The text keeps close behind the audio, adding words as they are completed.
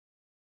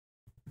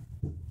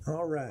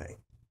All right,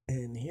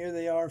 and here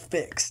they are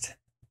fixed.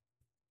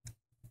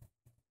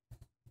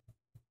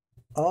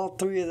 All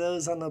three of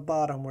those on the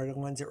bottom were the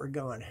ones that were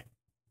gone.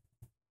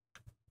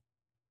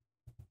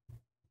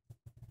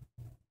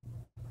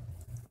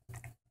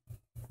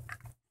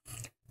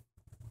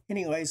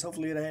 Anyways,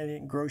 hopefully that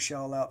didn't gross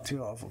y'all out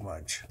too awful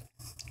much.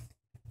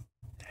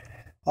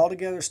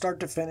 Altogether, start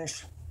to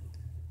finish,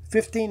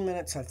 15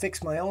 minutes. I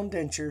fixed my own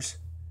dentures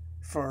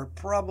for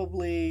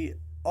probably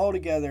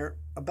altogether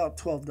about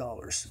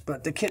 $12.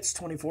 But the kit's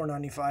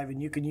 $24.95,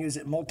 and you can use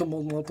it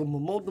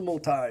multiple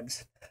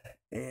times.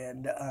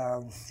 And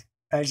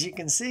as you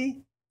can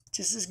see,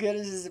 just as good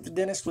as if the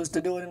dentist was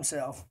to do it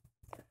himself.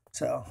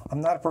 So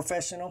I'm not a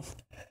professional.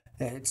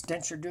 It's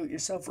denture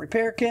do-it-yourself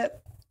repair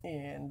kit,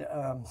 and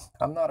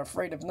I'm not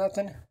afraid of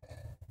nothing.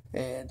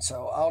 And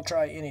so I'll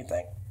try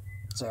anything.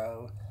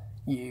 So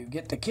you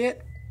get the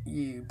kit,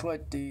 you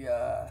put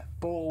the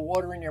bowl of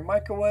water in your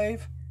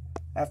microwave.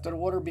 After the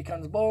water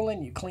becomes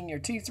boiling, you clean your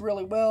teeth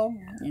really well.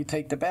 You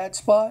take the bad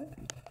spot,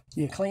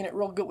 you clean it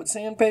real good with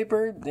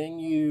sandpaper. Then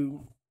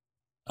you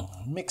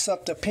mix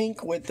up the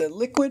pink with the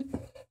liquid.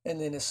 And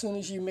then as soon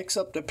as you mix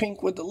up the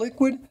pink with the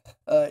liquid,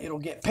 it'll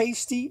get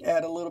pasty.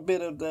 Add a little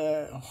bit of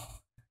the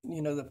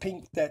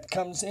pink that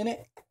comes in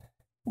it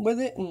with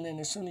it. And then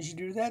as soon as you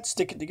do that,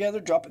 stick it together,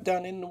 drop it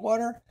down in the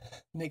water.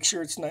 Make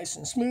sure it's nice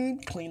and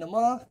smooth. Clean them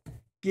off.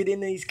 Get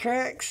in these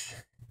cracks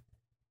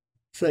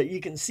so that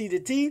you can see the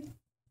teeth.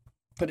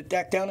 Put it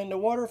back down in the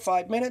water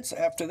 5 minutes.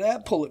 After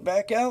that, pull it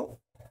back out.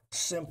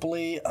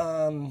 Simply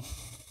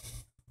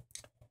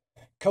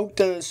coat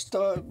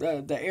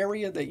the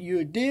area that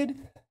you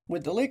did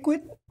with the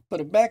liquid. Put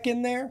it back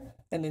in there,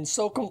 and then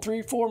soak them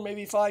 3, 4,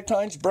 maybe 5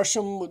 times. Brush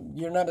them.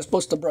 You're not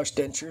supposed to brush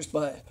dentures,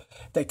 but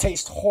they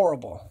taste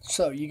horrible.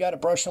 So you got to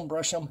brush them,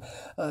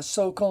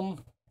 soak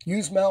them.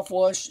 Use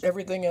mouthwash,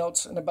 everything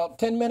else. In about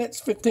 10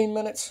 minutes, 15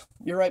 minutes,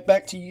 you're right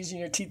back to using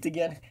your teeth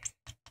again.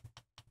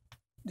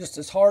 Just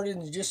as hard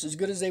and just as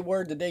good as they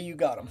were the day you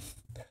got them.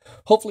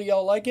 Hopefully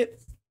y'all like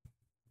it.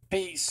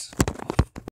 Peace.